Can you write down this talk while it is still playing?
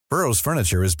Burrow's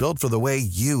furniture is built for the way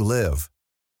you live.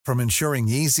 From ensuring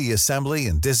easy assembly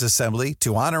and disassembly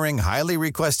to honoring highly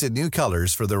requested new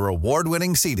colors for their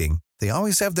award-winning seating, they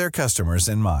always have their customers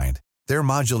in mind. Their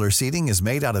modular seating is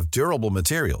made out of durable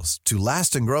materials to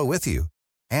last and grow with you.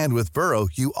 And with Burrow,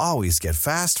 you always get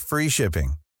fast, free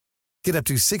shipping. Get up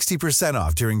to 60%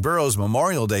 off during Burrow's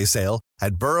Memorial Day sale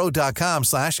at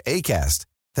burrow.com/ACAST.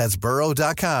 That's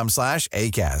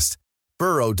burrow.com/ACAST.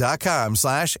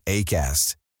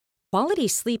 burrow.com/ACAST. Quality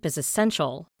sleep is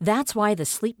essential. That's why the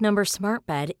Sleep Number Smart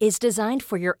Bed is designed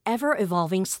for your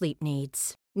ever-evolving sleep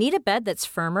needs. Need a bed that's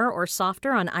firmer or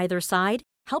softer on either side?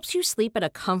 Helps you sleep at a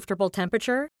comfortable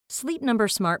temperature? Sleep Number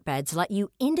Smart Beds let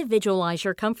you individualize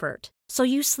your comfort, so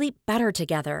you sleep better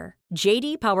together.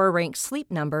 J.D. Power ranks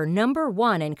Sleep Number number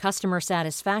 1 in customer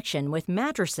satisfaction with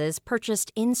mattresses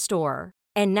purchased in-store.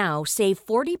 And now, save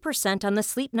 40% on the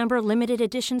Sleep Number Limited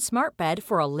Edition Smart Bed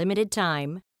for a limited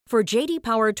time. For J.D.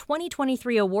 Power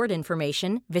 2023 award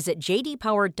information, visit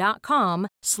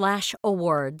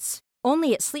jdpower.com/awards.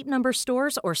 Only at Sleep Number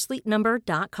stores or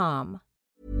sleepnumber.com.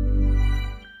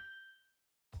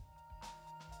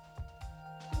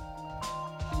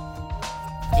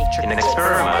 In an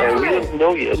experiment. We don't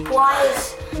know yet. Why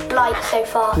is light so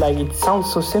far? Like, it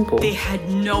sounds so simple. They had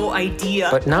no idea.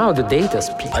 But now the data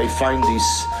speaks. I find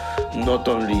this not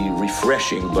only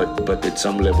refreshing, but at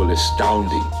some level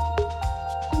astounding.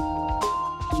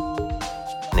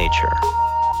 Nature.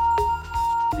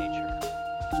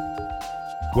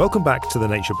 Welcome back to the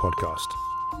Nature Podcast.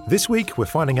 This week, we're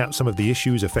finding out some of the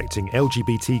issues affecting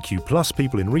LGBTQ+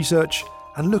 people in research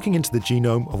and looking into the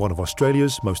genome of one of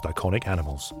Australia's most iconic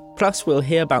animals. Plus, we'll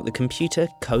hear about the computer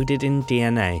coded in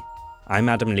DNA. I'm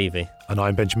Adam Levy. And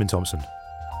I'm Benjamin Thompson.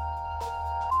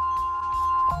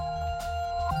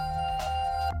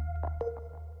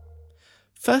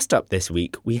 First up this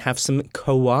week, we have some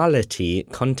quality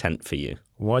content for you.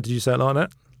 Why did you say it like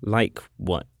that? Like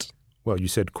what? Well, you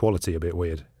said quality a bit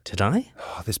weird. Did I?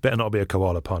 Oh, this better not be a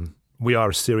koala pun. We are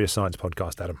a serious science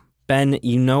podcast, Adam. Ben,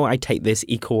 you know I take this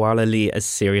equally as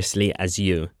seriously as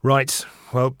you. Right.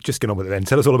 Well, just get on with it then.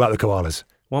 Tell us all about the koalas.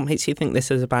 What makes you think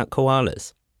this is about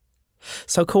koalas?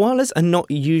 So koalas are not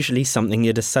usually something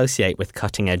you'd associate with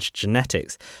cutting-edge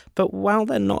genetics, but while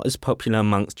they're not as popular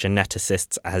amongst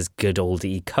geneticists as good old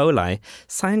E. coli,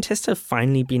 scientists have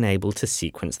finally been able to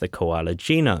sequence the koala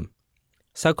genome.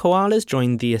 So koalas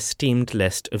join the esteemed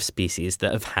list of species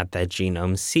that have had their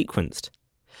genomes sequenced.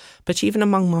 But even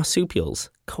among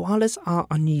marsupials, koalas are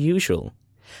unusual,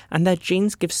 and their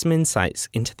genes give some insights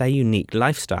into their unique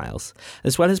lifestyles,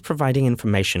 as well as providing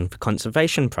information for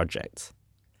conservation projects.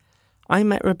 I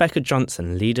met Rebecca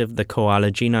Johnson, leader of the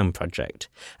Koala Genome Project,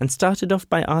 and started off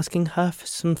by asking her for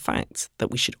some facts that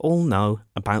we should all know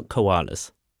about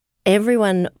koalas.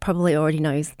 Everyone probably already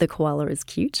knows the koala is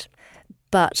cute.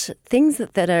 But things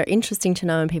that are interesting to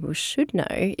know and people should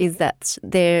know is that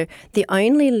they're the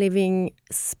only living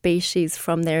species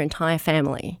from their entire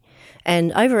family.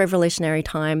 And over evolutionary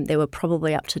time, there were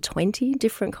probably up to 20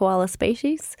 different koala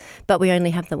species, but we only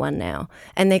have the one now.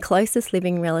 And their closest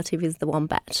living relative is the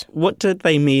wombat. What did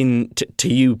they mean to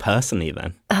you personally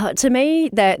then? To me,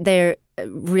 they're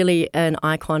really an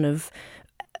icon of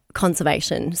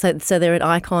conservation. So they're an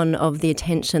icon of the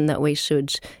attention that we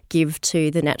should give to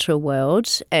the natural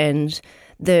world, and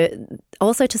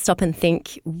also to stop and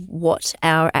think what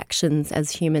our actions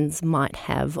as humans might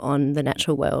have on the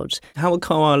natural world. How are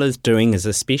koalas doing as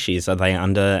a species? Are they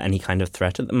under any kind of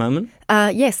threat at the moment?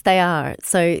 Yes, they are.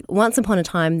 So once upon a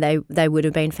time, they would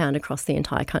have been found across the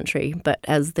entire country, but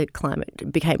as the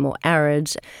climate became more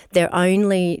arid, they're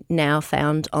only now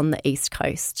found on the east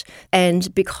coast.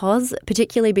 And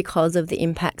particularly because of the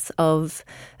impacts of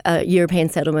European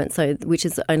settlement, which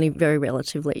is only very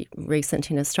relatively recent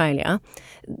in Australia,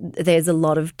 there's a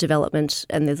lot of development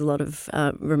and there's a lot of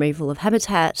removal of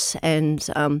habitat, and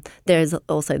there's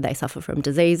also they suffer from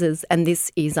diseases, and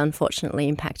this is unfortunately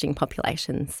impacting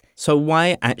populations. So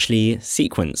why actually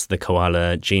sequence the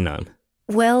koala genome?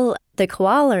 Well, the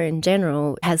koala in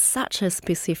general has such a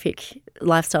specific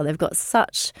lifestyle. They've got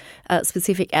such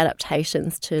specific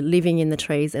adaptations to living in the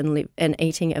trees and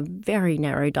eating a very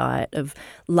narrow diet of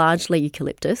largely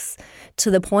eucalyptus,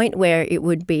 to the point where it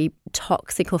would be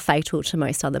toxic or fatal to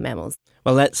most other mammals.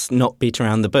 Well, let's not beat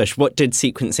around the bush. What did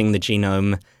sequencing the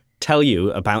genome tell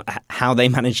you about how they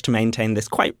managed to maintain this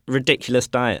quite ridiculous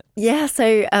diet? Yeah,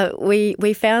 so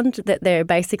we found that they're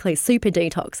basically super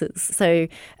detoxes. So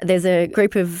there's a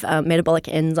group of metabolic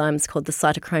enzymes called the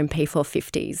cytochrome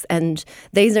P450s, and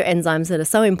these are enzymes that are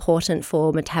so important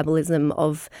for metabolism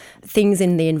of things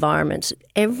in the environment.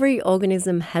 Every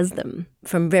organism has them.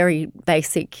 from very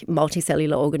basic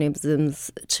multicellular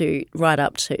organisms to right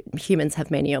up to humans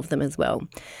have many of them as well.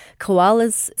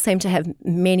 Koalas seem to have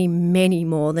many, many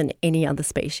more than any other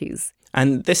species.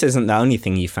 And this isn't the only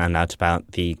thing you found out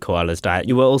about the koala's diet.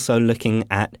 You were also looking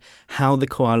at how the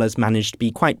koalas managed to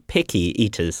be quite picky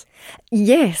eaters.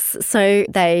 Yes, so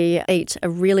they eat a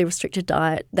really restricted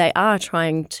diet. They are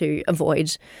trying to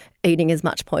avoid eating as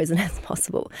much poison as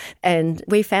possible. And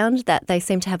we found that they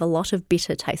seem to have a lot of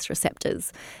bitter taste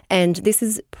receptors. And this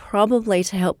is probably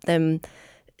to help them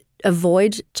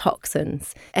avoid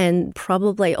toxins and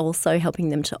probably also helping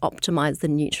them to optimize the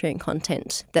nutrient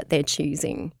content that they're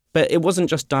choosing. But it wasn't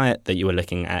just diet that you were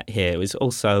looking at here. It was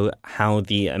also how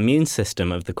the immune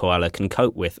system of the koala can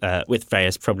cope with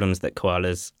various problems that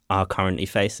koalas are currently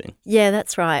facing. Yeah,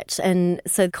 that's right. And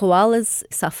so koalas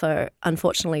suffer,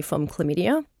 unfortunately, from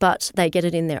chlamydia, but they get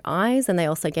it in their eyes and they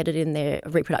also get it in their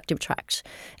reproductive tract.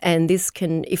 And this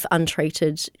can, if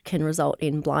untreated, can result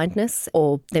in blindness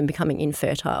or them becoming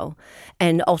infertile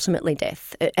and ultimately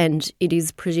death. And it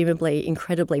is presumably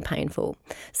incredibly painful.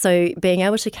 So being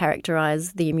able to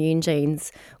characterise the immune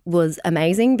genes was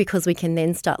amazing because we can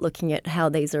then start looking at how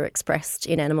these are expressed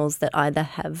in animals that either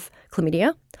have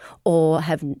chlamydia or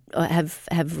have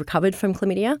recovered from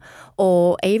chlamydia,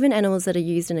 or even animals that are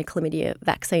used in a chlamydia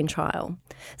vaccine trial.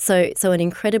 So an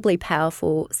incredibly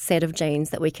powerful set of genes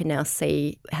that we can now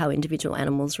see how individual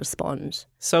animals respond.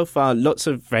 So far, lots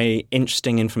of very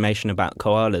interesting information about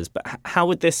koalas, but how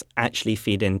would this actually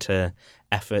feed into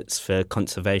efforts for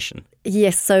conservation?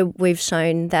 Yes, so we've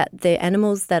shown that the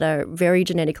animals that are very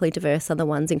genetically diverse are the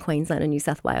ones in Queensland and New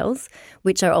South Wales,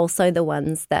 which are also the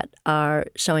ones that are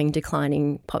showing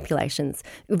declining populations,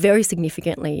 very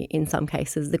significantly in some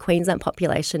cases. The Queensland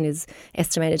population is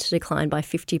estimated to decline by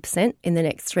 50% in the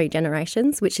next 3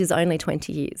 generations, which is only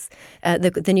 20 years.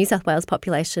 The New South Wales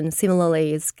population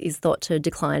similarly is thought to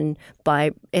decline by,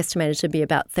 estimated to be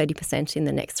about 30% in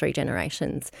the next 3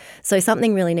 generations. So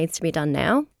something really needs to be done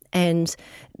now. And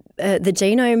the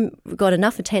genome got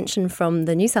enough attention from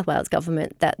the New South Wales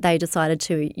government that they decided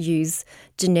to use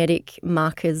genetic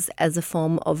markers as a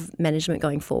form of management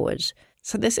going forward.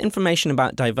 So this information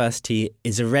about diversity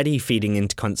is already feeding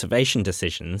into conservation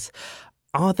decisions.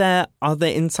 Are there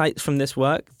insights from this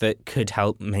work that could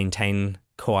help maintain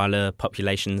koala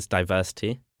populations'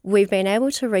 diversity? We've been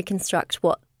able to reconstruct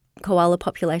what koala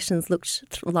populations looked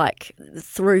like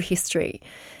through history.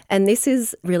 And this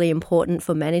is really important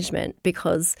for management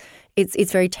because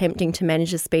it's very tempting to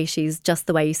manage a species just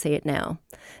the way you see it now.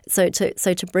 So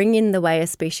to bring in the way a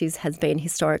species has been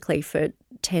historically for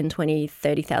 10, 20,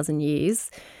 30,000 years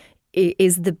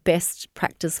is the best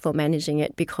practice for managing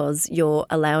it because you're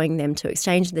allowing them to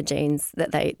exchange the genes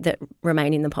that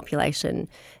remain in the population.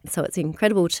 So it's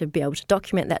incredible to be able to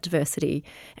document that diversity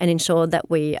and ensure that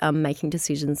we are making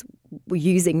decisions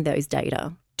using those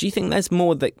data. Do you think there's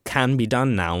more that can be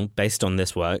done now based on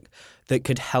this work that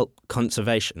could help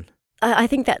conservation? I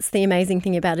think that's the amazing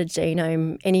thing about a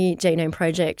genome, any genome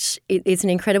project. It's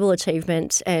an incredible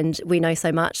achievement and we know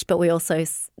so much, but we also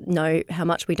know how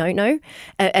much we don't know.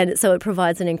 And so it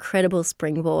provides an incredible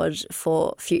springboard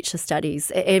for future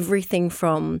studies. Everything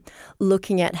from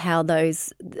looking at how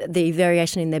the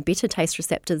variation in their bitter taste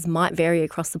receptors might vary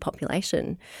across the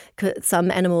population. Some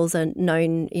animals are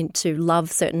known to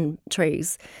love certain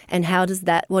trees. And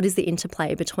what is the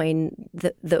interplay between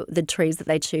the trees that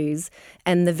they choose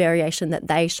and the variation that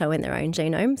they show in their own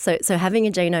genome. So having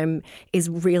a genome is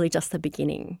really just the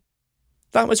beginning.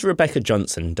 That was Rebecca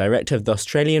Johnson, Director of the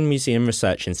Australian Museum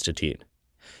Research Institute.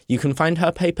 You can find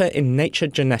her paper in Nature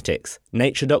Genetics,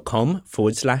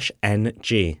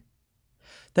 nature.com/NG.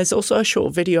 There's also a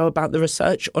short video about the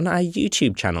research on our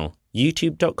YouTube channel,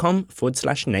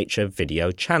 youtube.com/Nature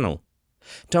Video Channel.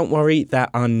 Don't worry, there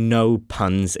are no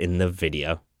puns in the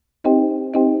video.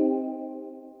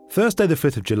 Thursday the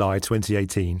 5th of July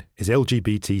 2018 is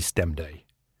LGBT STEM Day.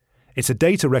 It's a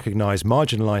day to recognise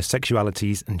marginalised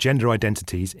sexualities and gender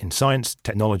identities in science,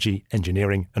 technology,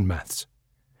 engineering and maths.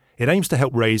 It aims to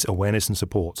help raise awareness and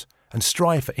support and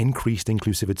strive for increased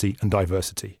inclusivity and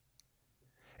diversity.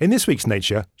 In this week's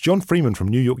Nature, John Freeman from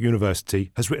New York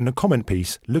University has written a comment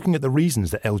piece looking at the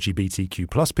reasons that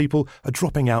LGBTQ+ people are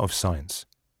dropping out of science.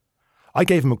 I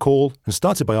gave him a call and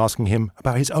started by asking him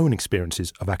about his own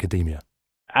experiences of academia.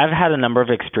 I've had a number of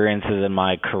experiences in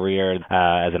my career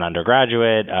as an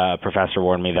undergraduate. A professor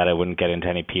warned me that I wouldn't get into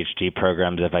any PhD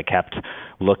programs if I kept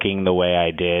looking the way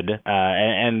I did.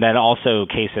 And then also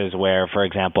cases where, for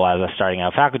example, as a starting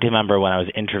out faculty member, when I was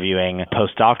interviewing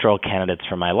postdoctoral candidates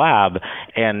for my lab,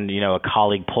 and, a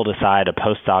colleague pulled aside a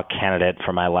postdoc candidate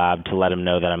for my lab to let him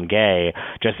know that I'm gay,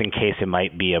 just in case it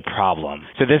might be a problem.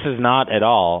 So this is not at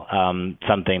all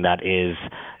something that is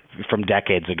from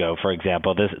decades ago, for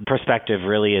example. This perspective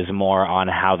really is more on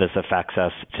how this affects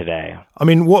us today. I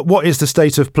mean, what is the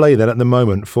state of play then at the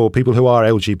moment for people who are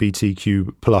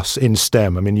LGBTQ plus in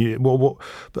STEM? I mean,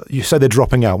 you say they're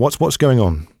dropping out. What's going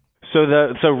on? So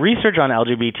research on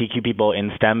LGBTQ people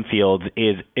in STEM fields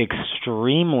is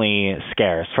extremely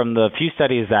scarce. From the few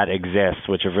studies that exist,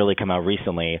 which have really come out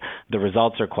recently, the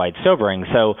results are quite sobering.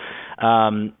 So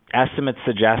estimates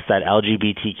suggest that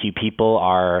LGBTQ people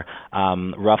are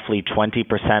roughly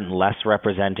 20% less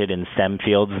represented in STEM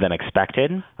fields than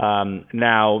expected.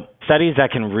 Now, studies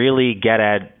that can really get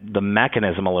at the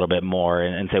mechanism a little bit more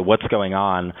and say what's going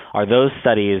on are those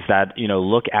studies that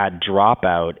look at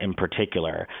dropout in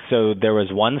particular. So there was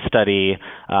one study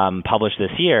published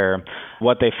this year.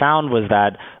 What they found was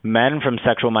that men from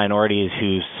sexual minorities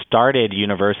who started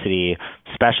university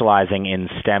specializing in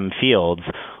STEM fields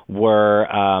were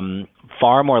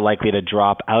far more likely to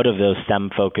drop out of those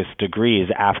STEM-focused degrees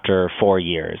after 4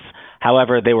 years.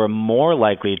 However, they were more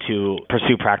likely to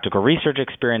pursue practical research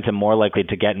experience and more likely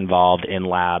to get involved in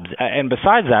labs. And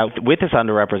besides that, with this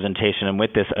underrepresentation and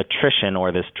with this attrition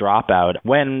or this dropout,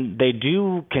 when they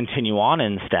do continue on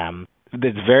in STEM,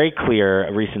 it's very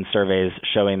clear, recent surveys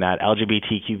showing that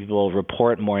LGBTQ people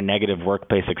report more negative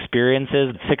workplace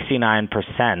experiences.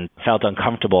 69% felt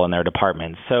uncomfortable in their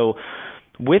departments. So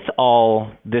with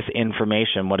all this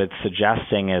information, what it's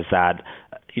suggesting is that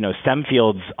STEM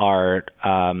fields are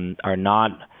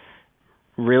not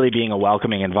really being a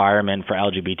welcoming environment for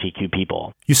LGBTQ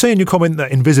people. You say in your comment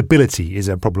that invisibility is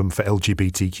a problem for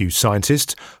LGBTQ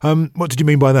scientists. What did you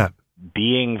mean by that?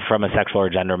 Being from a sexual or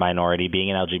gender minority, being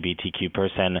an LGBTQ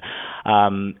person,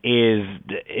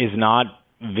 is not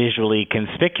visually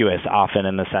conspicuous often,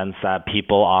 in the sense that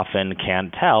people often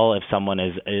can't tell if someone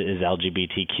is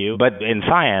LGBTQ. But in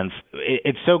science,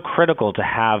 it's so critical to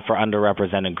have, for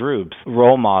underrepresented groups,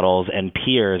 role models and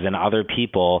peers and other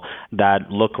people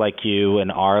that look like you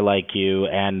and are like you.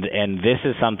 And this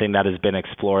is something that has been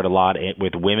explored a lot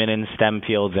with women in STEM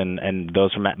fields and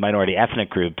those from minority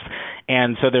ethnic groups.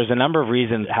 And so there's a number of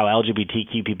reasons how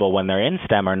LGBTQ people, when they're in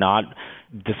STEM, are not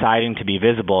deciding to be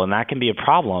visible, and that can be a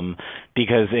problem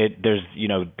because there's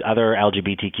other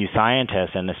LGBTQ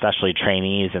scientists, and especially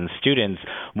trainees and students,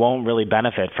 won't really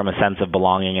benefit from a sense of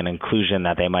belonging and inclusion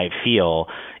that they might feel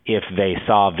if they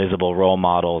saw visible role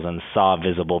models and saw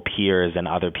visible peers and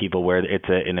other people, where it's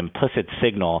an implicit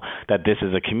signal that this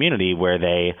is a community where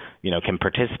they can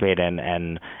participate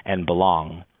and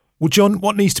belong. Well, John,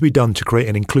 what needs to be done to create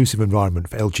an inclusive environment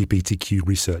for LGBTQ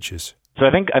researchers? So I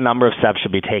think a number of steps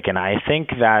should be taken. I think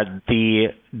that the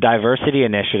diversity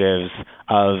initiatives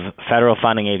of federal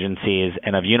funding agencies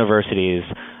and of universities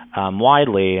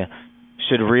widely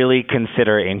should really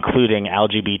consider including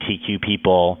LGBTQ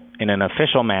people in an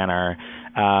official manner,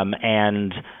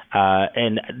 and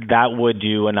that would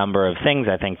do a number of things,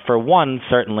 I think. For one,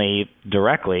 certainly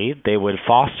directly, they would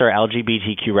foster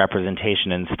LGBTQ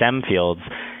representation in STEM fields.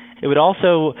 It would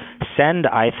also send,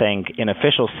 I think, an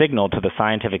official signal to the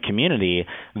scientific community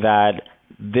that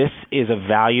this is a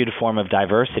valued form of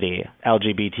diversity,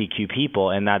 LGBTQ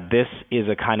people, and that this is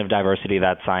a kind of diversity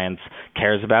that science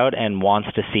cares about and wants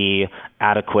to see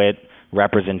adequate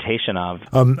representation of.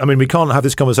 I mean, we can't have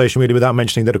this conversation really without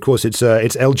mentioning that, of course, it's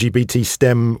LGBT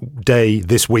STEM Day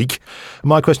this week.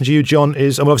 My question to you, John,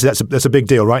 is, obviously that's a big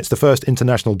deal, right? It's the first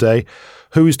international day.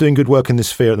 Who is doing good work in this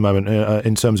sphere at the moment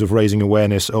in terms of raising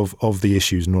awareness of the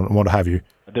issues and what have you?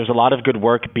 There's a lot of good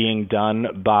work being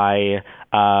done by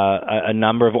a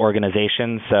number of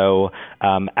organizations. So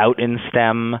Out in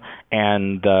STEM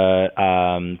and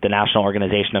the National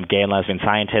Organization of Gay and Lesbian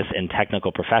Scientists and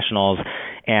Technical Professionals,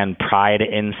 and Pride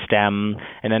in STEM,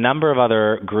 and a number of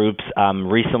other groups.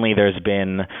 Recently, there's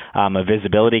been a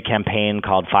visibility campaign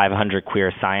called 500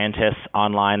 Queer Scientists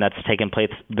online that's taken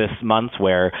place this month,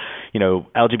 where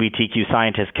LGBTQ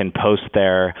scientists can post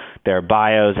their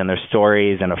bios and their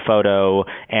stories and a photo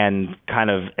and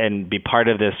be part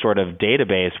of this sort of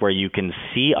database where you can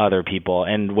see other people.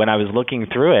 And when I was looking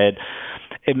through it,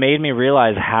 it made me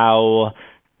realize how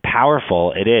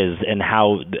powerful it is and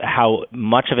how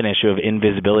much of an issue of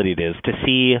invisibility it is to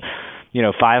see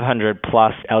 500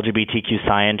 plus LGBTQ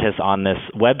scientists on this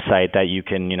website that you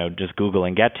can just Google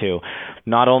and get to.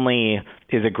 Not only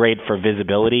is it great for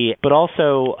visibility, but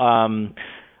also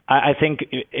I think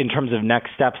in terms of next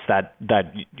steps that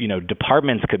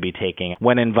departments could be taking.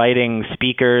 When inviting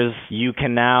speakers, you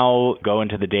can now go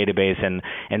into the database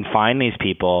and find these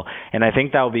people, and I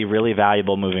think that will be really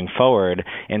valuable moving forward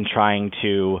in trying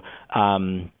to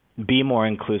be more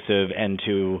inclusive and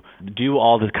to do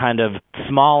all the kind of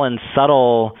small and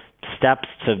subtle steps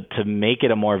to make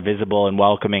it a more visible and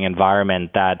welcoming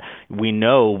environment that we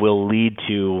know will lead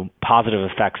to positive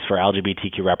effects for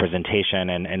LGBTQ representation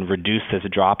and reduce this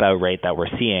dropout rate that we're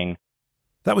seeing.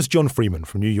 That was John Freeman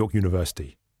from New York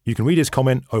University. You can read his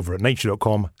comment over at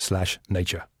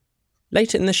nature.com/nature.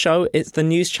 Later in the show, it's the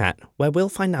news chat, where we'll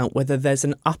find out whether there's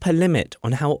an upper limit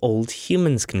on how old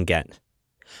humans can get.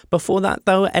 Before that,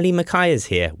 though, Ellie Mackay is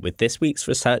here with this week's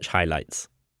research highlights.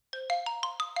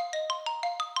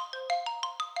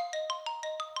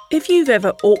 If you've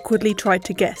ever awkwardly tried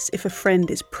to guess if a friend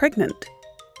is pregnant,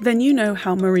 then you know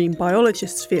how marine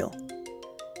biologists feel.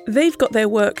 They've got their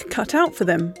work cut out for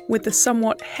them with the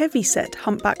somewhat heavy-set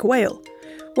humpback whale,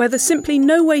 where there's simply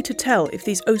no way to tell if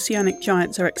these oceanic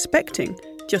giants are expecting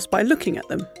just by looking at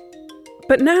them.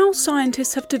 But now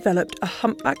scientists have developed a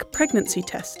humpback pregnancy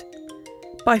test.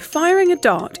 By firing a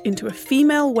dart into a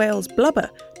female whale's blubber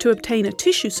to obtain a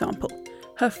tissue sample,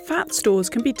 her fat stores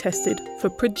can be tested for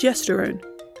progesterone,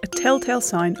 a telltale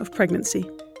sign of pregnancy.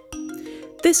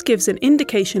 This gives an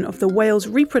indication of the whale's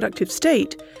reproductive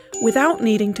state without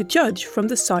needing to judge from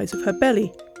the size of her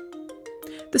belly.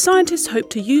 The scientists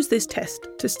hope to use this test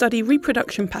to study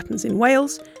reproduction patterns in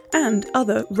whales and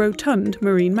other rotund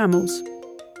marine mammals.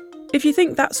 If you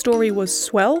think that story was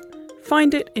swell,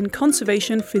 find it in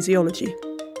Conservation Physiology.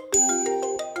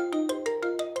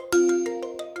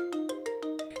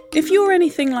 If you're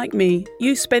anything like me,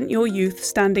 you spent your youth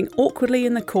standing awkwardly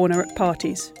in the corner at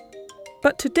parties.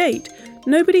 But to date,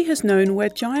 nobody has known where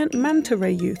giant manta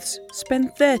ray youths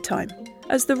spend their time,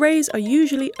 as the rays are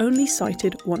usually only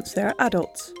sighted once they're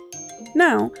adults.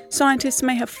 Now, scientists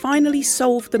may have finally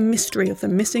solved the mystery of the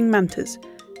missing mantas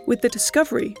with the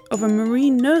discovery of a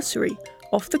marine nursery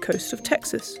off the coast of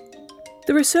Texas.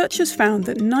 The researchers found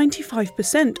that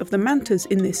 95% of the mantas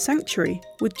in this sanctuary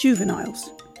were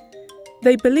juveniles.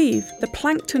 They believe the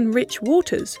plankton-rich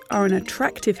waters are an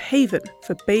attractive haven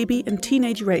for baby and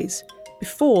teenage rays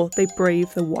before they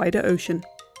brave the wider ocean.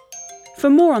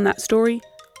 For more on that story,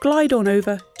 glide on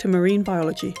over to marine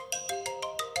biology.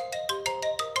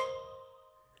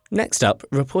 Next up,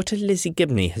 reporter Lizzie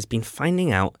Gibney has been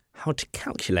finding out how to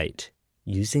calculate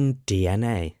using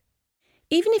DNA.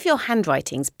 Even if your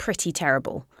handwriting's pretty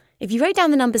terrible, if you wrote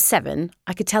down the number 7,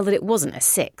 I could tell that it wasn't a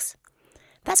 6.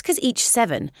 That's because each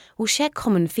 7 will share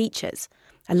common features,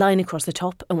 a line across the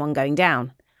top and one going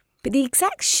down. But the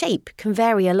exact shape can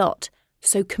vary a lot,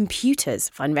 so computers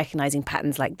find recognising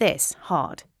patterns like this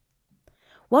hard.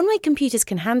 One way computers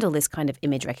can handle this kind of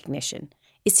image recognition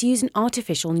is to use an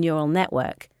artificial neural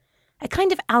network, a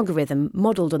kind of algorithm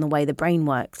modelled on the way the brain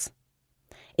works.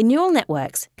 In neural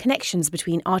networks, connections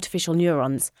between artificial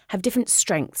neurons have different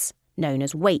strengths, known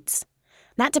as weights.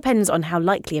 That depends on how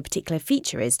likely a particular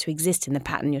feature is to exist in the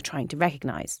pattern you're trying to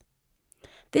recognise.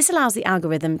 This allows the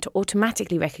algorithm to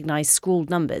automatically recognise scrawled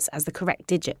numbers as the correct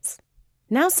digits.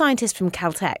 Now scientists from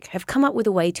Caltech have come up with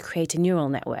a way to create a neural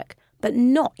network, but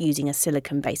not using a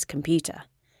silicon-based computer.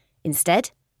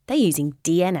 Instead, they're using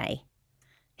DNA.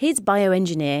 Here's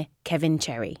bioengineer Kevin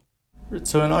Cherry.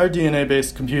 So in our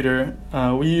DNA-based computer,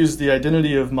 we use the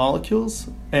identity of molecules,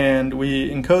 and we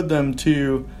encode them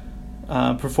to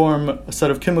perform a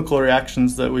set of chemical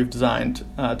reactions that we've designed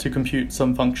to compute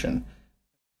some function.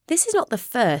 This is not the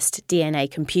first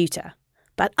DNA computer,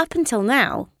 but up until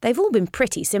now, they've all been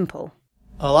pretty simple.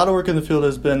 A lot of work in the field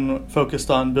has been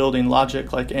focused on building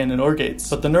logic like AND and OR gates,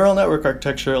 but the neural network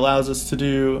architecture allows us to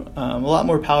do a lot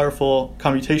more powerful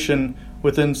computation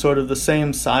within sort of the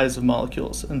same size of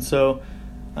molecules. And so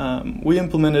we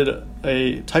implemented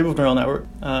a type of neural network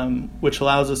which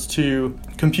allows us to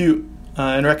compute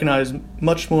and recognize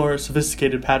much more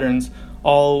sophisticated patterns,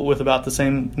 all with about the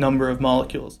same number of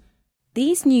molecules.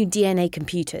 These new DNA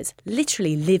computers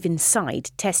literally live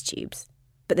inside test tubes,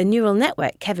 but the neural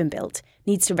network Kevin built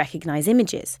needs to recognize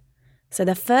images. So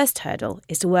the first hurdle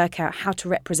is to work out how to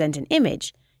represent an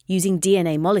image using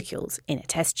DNA molecules in a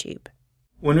test tube.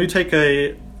 When we take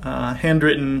a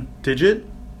handwritten digit,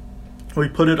 we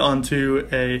put it onto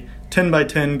a 10 by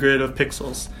 10 grid of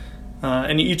pixels.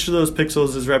 And each of those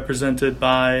pixels is represented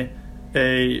by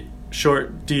a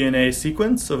short DNA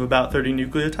sequence of about 30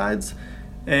 nucleotides.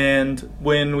 And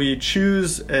when we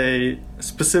choose a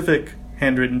specific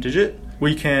handwritten digit,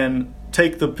 we can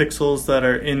take the pixels that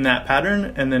are in that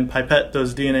pattern and then pipette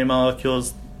those DNA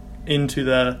molecules into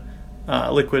the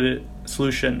liquid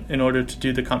solution in order to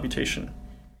do the computation.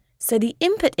 So the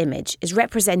input image is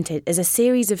represented as a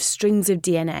series of strings of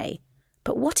DNA.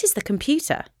 But what is the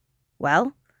computer?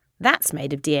 Well, that's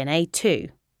made of DNA too.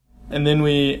 And then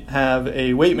we have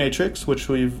a weight matrix, which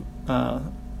we've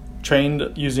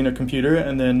trained using a computer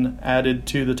and then added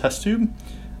to the test tube.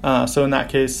 So in that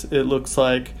case, it looks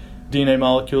like DNA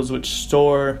molecules which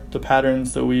store the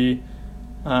patterns that we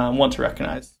want to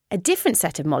recognize. A different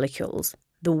set of molecules,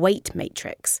 the weight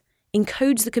matrix,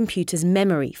 encodes the computer's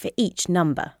memory for each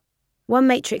number. One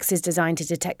matrix is designed to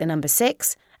detect the number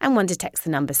 6, and one detects the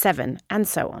number 7, and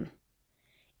so on.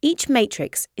 Each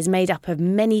matrix is made up of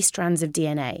many strands of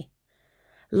DNA.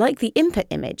 Like the input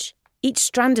image, each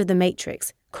strand of the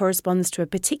matrix corresponds to a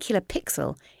particular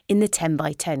pixel in the 10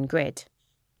 by 10 grid.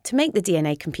 To make the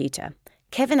DNA computer,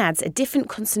 Kevin adds a different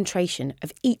concentration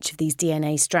of each of these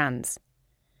DNA strands.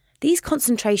 These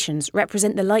concentrations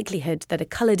represent the likelihood that a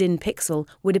coloured-in pixel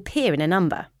would appear in a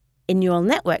number. In neural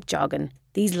network jargon,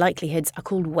 these likelihoods are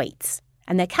called weights,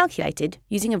 and they're calculated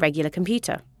using a regular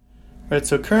computer. Right,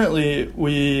 so currently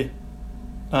we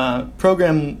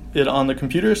program it on the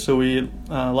computer, so we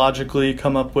logically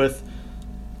come up with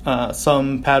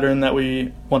some pattern that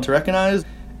we want to recognize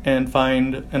and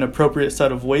find an appropriate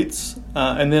set of weights.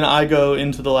 And then I go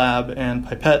into the lab and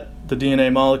pipette the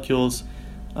DNA molecules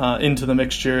into the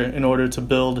mixture in order to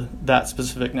build that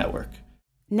specific network.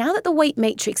 Now that the weight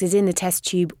matrix is in the test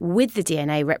tube with the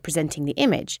DNA representing the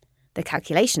image, the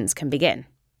calculations can begin.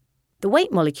 The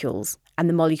weight molecules and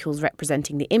the molecules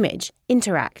representing the image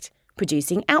interact,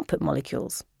 producing output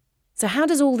molecules. So how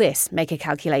does all this make a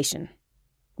calculation?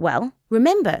 Well,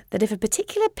 remember that if a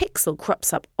particular pixel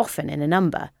crops up often in a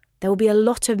number, there will be a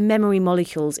lot of memory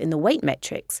molecules in the weight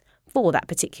matrix for that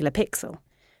particular pixel.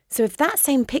 So if that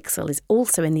same pixel is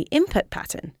also in the input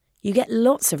pattern, you get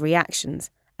lots of reactions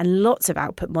and lots of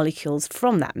output molecules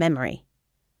from that memory.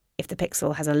 If the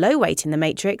pixel has a low weight in the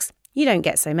matrix, you don't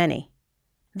get so many.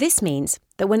 This means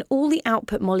that when all the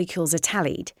output molecules are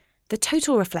tallied, the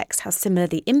total reflects how similar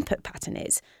the input pattern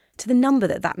is to the number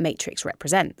that that matrix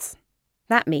represents.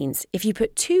 That means if you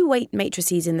put two weight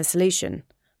matrices in the solution,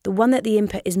 the one that the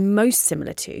input is most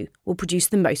similar to will produce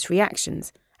the most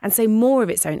reactions, and so more of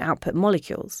its own output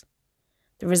molecules.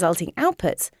 The resulting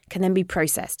outputs can then be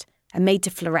processed and made to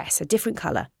fluoresce a different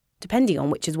colour, depending on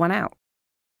which is won out.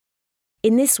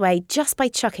 In this way, just by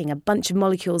chucking a bunch of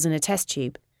molecules in a test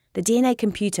tube, the DNA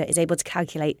computer is able to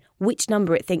calculate which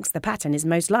number it thinks the pattern is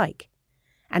most like.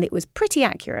 And it was pretty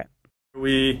accurate.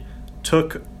 We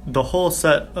took the whole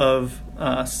set of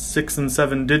 6 and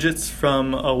 7 digits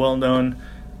from a well-known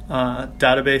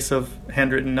database of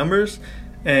handwritten numbers,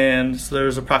 and so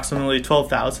there's approximately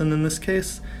 12,000 in this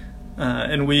case.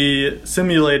 And we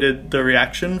simulated the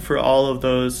reaction for all of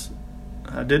those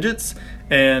digits,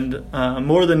 and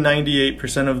more than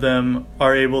 98% of them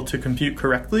are able to compute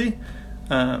correctly.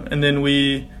 And then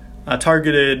we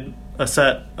targeted a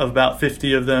set of about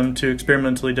 50 of them to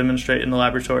experimentally demonstrate in the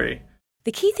laboratory.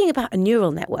 The key thing about a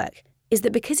neural network is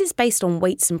that because it's based on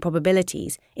weights and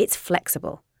probabilities, it's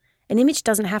flexible. An image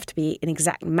doesn't have to be an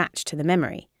exact match to the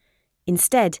memory.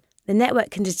 Instead, the network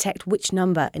can detect which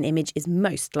number an image is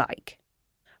most like.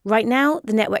 Right now,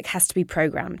 the network has to be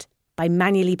programmed by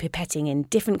manually pipetting in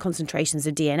different concentrations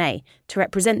of DNA to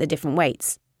represent the different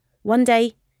weights. One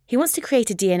day, he wants to create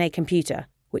a DNA computer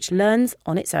which learns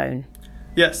on its own.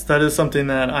 Yes, that is something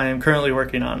that I am currently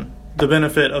working on. The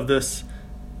benefit of this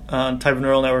type of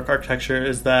neural network architecture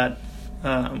is that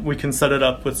we can set it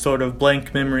up with sort of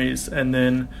blank memories and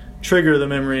then trigger the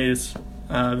memories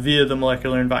via the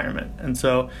molecular environment. And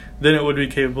so then it would be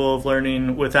capable of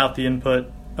learning without the input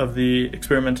of the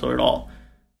experimenter at all.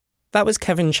 That was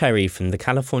Kevin Cherry from the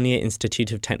California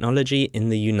Institute of Technology in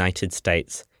the United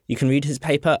States. You can read his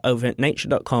paper over at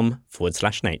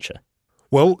nature.com/nature.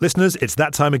 Well, listeners, it's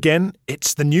that time again.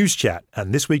 It's the News Chat.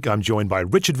 And this week I'm joined by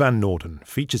Richard Van Noorden,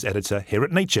 features editor here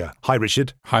at Nature. Hi,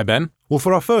 Richard. Hi, Ben. Well,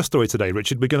 for our first story today,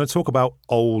 Richard, we're going to talk about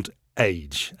old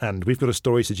age. And we've got a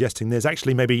story suggesting there's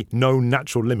actually maybe no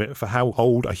natural limit for how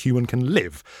old a human can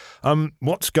live.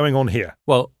 What's going on here?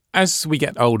 Well, as we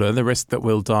get older, the risk that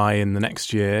we'll die in the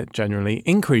next year generally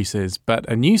increases. But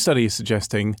a new study is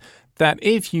suggesting that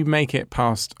if you make it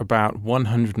past about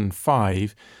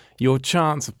 105, your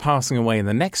chance of passing away in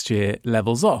the next year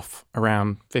levels off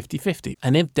around 50-50.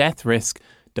 And if death risk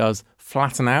does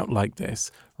flatten out like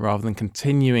this, rather than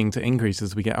continuing to increase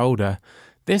as we get older,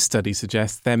 this study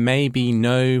suggests there may be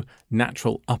no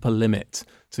natural upper limit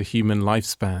to human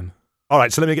lifespan. All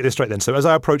right, so let me get this straight then. So as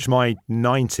I approach my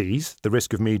 90s, the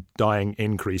risk of me dying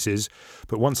increases.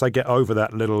 But once I get over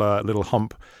that little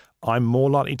hump, I'm more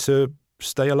likely to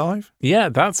stay alive? Yeah,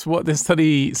 that's what this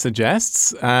study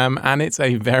suggests, and it's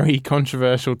a very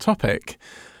controversial topic.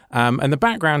 And the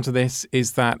background to this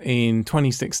is that in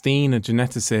 2016, a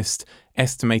geneticist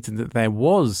estimated that there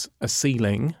was a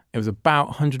ceiling. It was about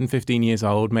 115 years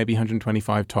old, maybe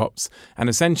 125 tops, and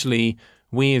essentially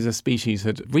we as a species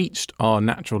had reached our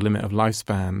natural limit of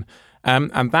lifespan.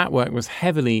 And that work was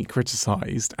heavily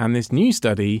criticised. And this new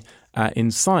study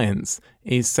in Science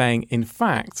is saying, in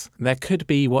fact, there could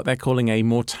be what they're calling a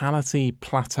mortality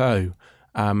plateau.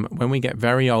 When we get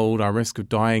very old, our risk of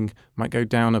dying might go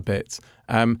down a bit.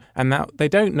 And now they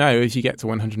don't know if you get to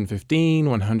 115,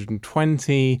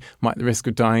 120, might the risk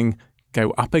of dying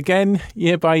go up again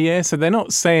year by year. So they're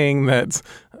not saying that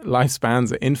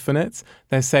lifespans are infinite.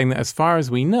 They're saying that as far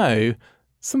as we know,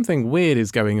 something weird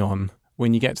is going on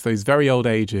when you get to those very old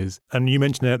ages. And you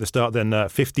mentioned it at the start then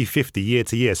 50-50 year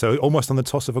to year, so almost on the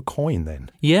toss of a coin then.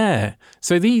 Yeah.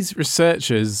 So these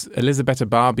researchers, Elisabetta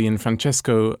Barbi and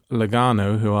Francesco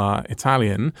Lagano, who are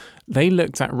Italian, they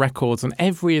looked at records on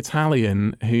every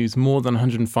Italian who's more than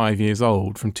 105 years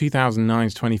old from 2009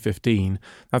 to 2015.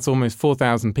 That's almost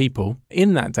 4,000 people.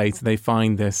 In that data, they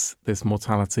find this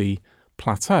mortality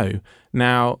plateau.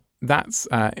 Now, that's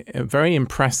a very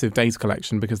impressive data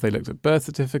collection because they looked at birth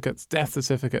certificates, death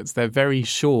certificates. They're very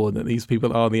sure that these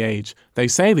people are the age they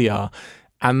say they are.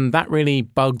 And that really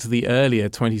bugged the earlier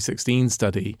 2016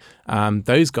 study.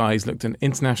 Those guys looked at an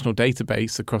international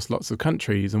database across lots of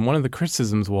countries. And one of the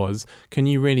criticisms was, can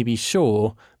you really be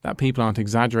sure that people aren't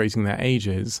exaggerating their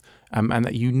ages and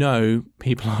that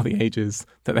people are the ages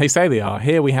that they say they are?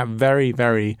 Here we have very,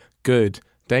 very good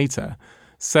data.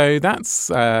 So that's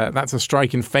a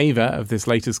strike in favour of this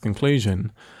latest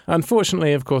conclusion.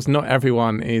 Unfortunately, of course, not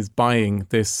everyone is buying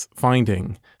this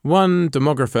finding. One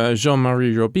demographer,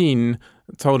 Jean-Marie Robin,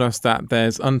 told us that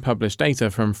there's unpublished data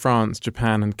from France,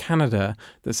 Japan and Canada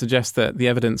that suggests that the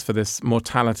evidence for this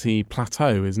mortality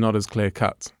plateau is not as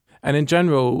clear-cut. And in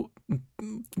general,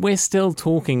 we're still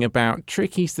talking about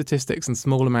tricky statistics and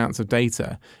small amounts of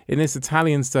data. In this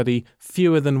Italian study,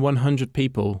 fewer than 100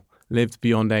 people lived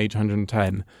beyond age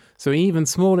 110. So even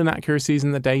small inaccuracies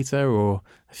in the data or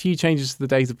a few changes to the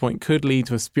data point could lead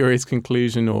to a spurious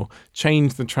conclusion or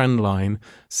change the trend line.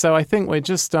 So I think we're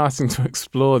just starting to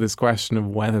explore this question of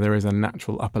whether there is a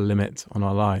natural upper limit on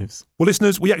our lives. Well,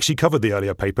 listeners, we actually covered the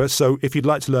earlier paper, so if you'd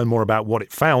like to learn more about what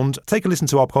it found, take a listen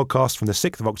to our podcast from the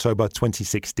 6th of October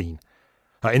 2016.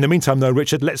 In the meantime, though,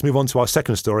 Richard, let's move on to our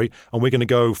second story, and we're going to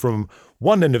go from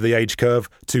one end of the age curve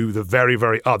to the very,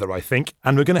 very other, I think,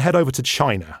 and we're going to head over to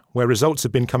China, where results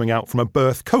have been coming out from a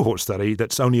birth cohort study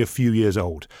that's only a few years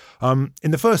old. In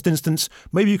the first instance,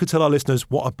 maybe you could tell our listeners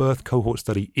what a birth cohort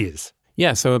study is.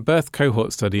 Yeah, so a birth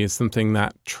cohort study is something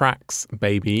that tracks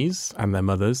babies and their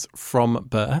mothers from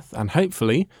birth and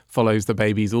hopefully follows the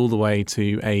babies all the way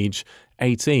to age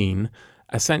 18,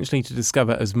 essentially to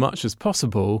discover as much as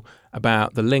possible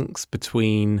about the links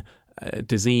between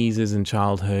diseases in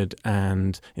childhood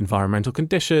and environmental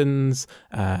conditions,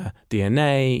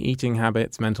 DNA, eating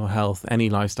habits, mental health, any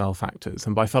lifestyle factors.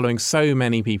 And by following so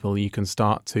many people, you can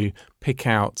start to pick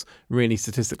out really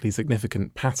statistically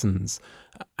significant patterns.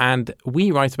 And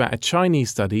we write about a Chinese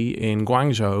study in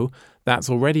Guangzhou that's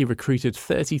already recruited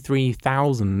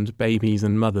 33,000 babies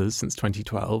and mothers since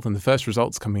 2012, and the first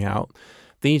results coming out.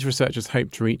 These researchers hope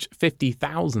to reach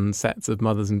 50,000 sets of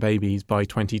mothers and babies by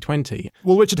 2020.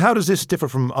 Well, Richard, how does this differ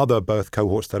from other birth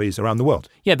cohort studies around the world?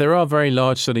 Yeah, there are very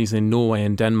large studies in Norway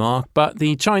and Denmark, but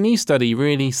the Chinese study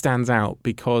really stands out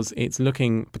because it's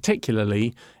looking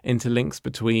particularly into links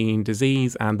between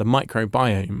disease and the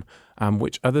microbiome,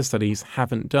 which other studies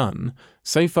haven't done.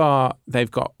 So far, they've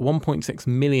got 1.6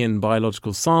 million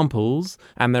biological samples,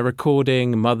 and they're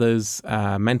recording mothers'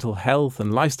 mental health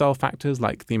and lifestyle factors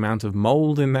like the amount of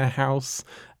mold in their house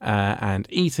and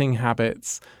eating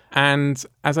habits. And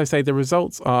as I say, the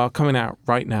results are coming out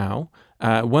right now.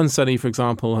 One study, for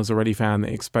example, has already found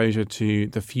that exposure to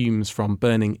the fumes from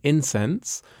burning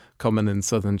incense, common in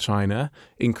southern China,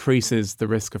 increases the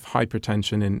risk of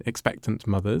hypertension in expectant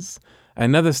mothers.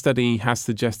 Another study has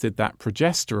suggested that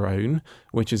progesterone,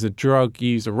 which is a drug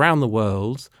used around the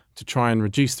world to try and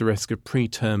reduce the risk of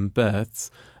preterm births,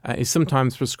 is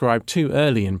sometimes prescribed too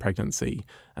early in pregnancy.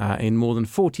 In more than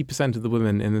 40% of the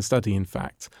women in the study, in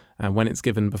fact, when it's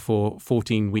given before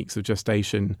 14 weeks of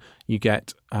gestation, you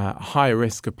get a higher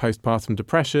risk of postpartum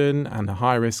depression and a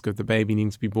higher risk of the baby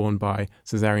needing to be born by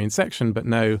caesarean section, but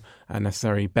no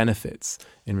necessary benefits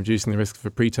in reducing the risk of a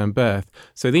preterm birth.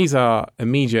 So these are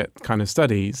immediate kind of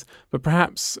studies, but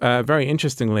perhaps very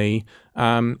interestingly,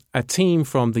 a team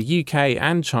from the UK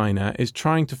and China is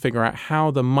trying to figure out how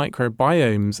the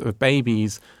microbiomes of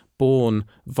babies born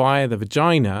via the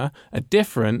vagina are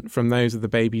different from those of the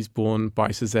babies born by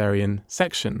caesarean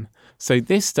section. So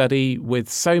this study with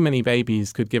so many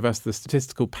babies could give us the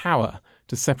statistical power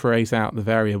to separate out the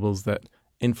variables that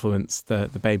influence the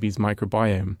baby's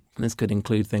microbiome. And this could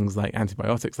include things like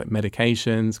antibiotics, like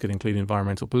medications, could include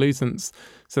environmental pollutants.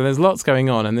 So there's lots going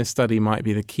on, and this study might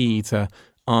be the key to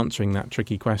answering that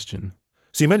tricky question.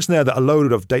 So you mentioned there that a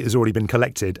load of data has already been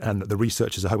collected and that the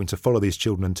researchers are hoping to follow these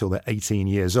children until they're 18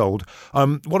 years old.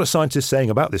 What are scientists saying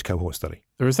about this cohort study?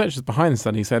 The researchers behind the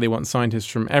study say they want scientists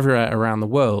from everywhere around the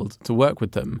world to work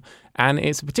with them. And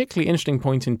it's a particularly interesting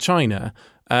point in China,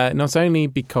 not only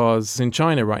because in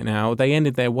China right now, they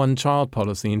ended their one-child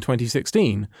policy in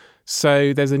 2016.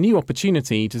 So there's a new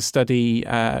opportunity to study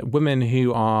women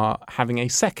who are having a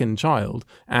second child.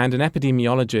 And an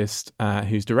epidemiologist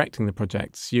who's directing the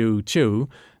project, Xiu Chu,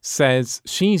 says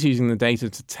she's using the data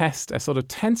to test a sort of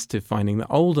tentative finding that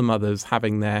older mothers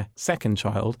having their second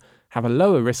child have a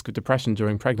lower risk of depression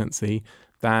during pregnancy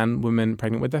than women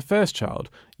pregnant with their first child.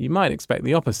 You might expect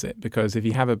the opposite, because if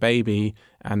you have a baby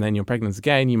and then you're pregnant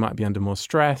again, you might be under more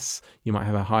stress, you might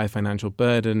have a higher financial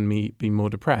burden, be more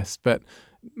depressed. But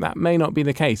that may not be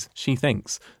the case, she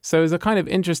thinks. So it's a kind of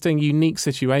interesting, unique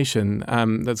situation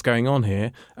that's going on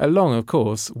here, along, of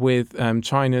course, with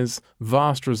China's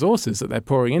vast resources that they're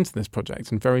pouring into this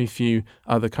project, and very few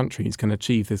other countries can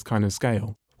achieve this kind of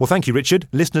scale. Well, thank you, Richard.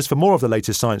 Listeners, for more of the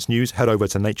latest science news, head over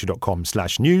to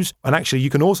nature.com/news. And actually,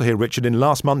 you can also hear Richard in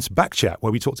last month's Back Chat,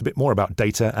 where we talked a bit more about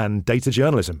data and data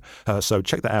journalism. So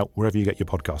check that out wherever you get your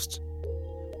podcasts.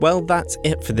 Well, that's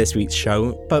it for this week's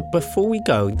show. But before we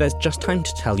go, there's just time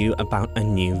to tell you about a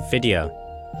new video.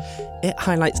 It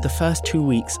highlights the first 2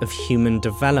 weeks of human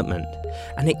development,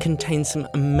 and it contains some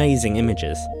amazing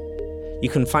images. You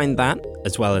can find that,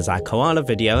 as well as our koala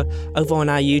video, over on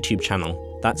our YouTube channel.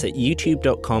 That's at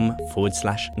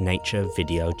youtube.com/nature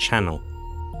video channel.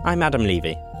 I'm Adam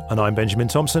Levy. And I'm Benjamin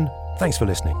Thompson. Thanks for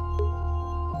listening.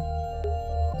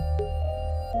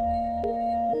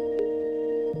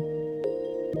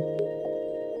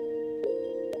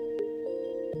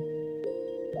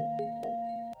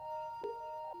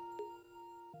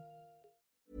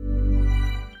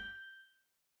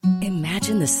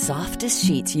 Imagine the softest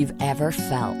sheets you've ever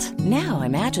felt. Now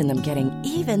imagine them getting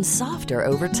even softer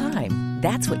over time.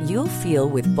 That's what you'll feel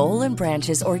with Boll &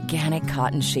 Branch's organic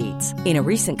cotton sheets. In a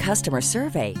recent customer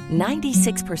survey,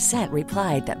 96%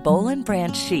 replied that Boll &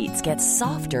 Branch sheets get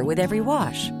softer with every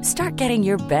wash. Start getting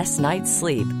your best night's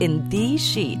sleep in these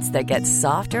sheets that get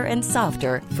softer and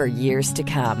softer for years to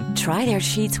come. Try their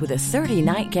sheets with a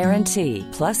 30-night guarantee.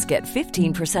 Plus, get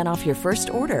 15% off your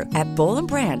first order at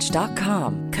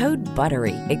bollandbranch.com. Code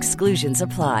BUTTERY. Exclusions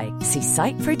apply. See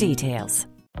site for details.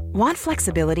 Want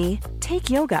flexibility? Take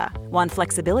yoga. Want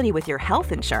flexibility with your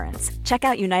health insurance? Check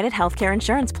out United Healthcare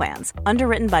Insurance Plans.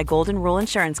 Underwritten by Golden Rule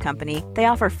Insurance Company, they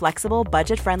offer flexible,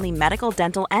 budget-friendly medical,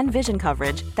 dental, and vision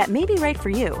coverage that may be right for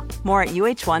you. More at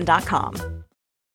UH1.com.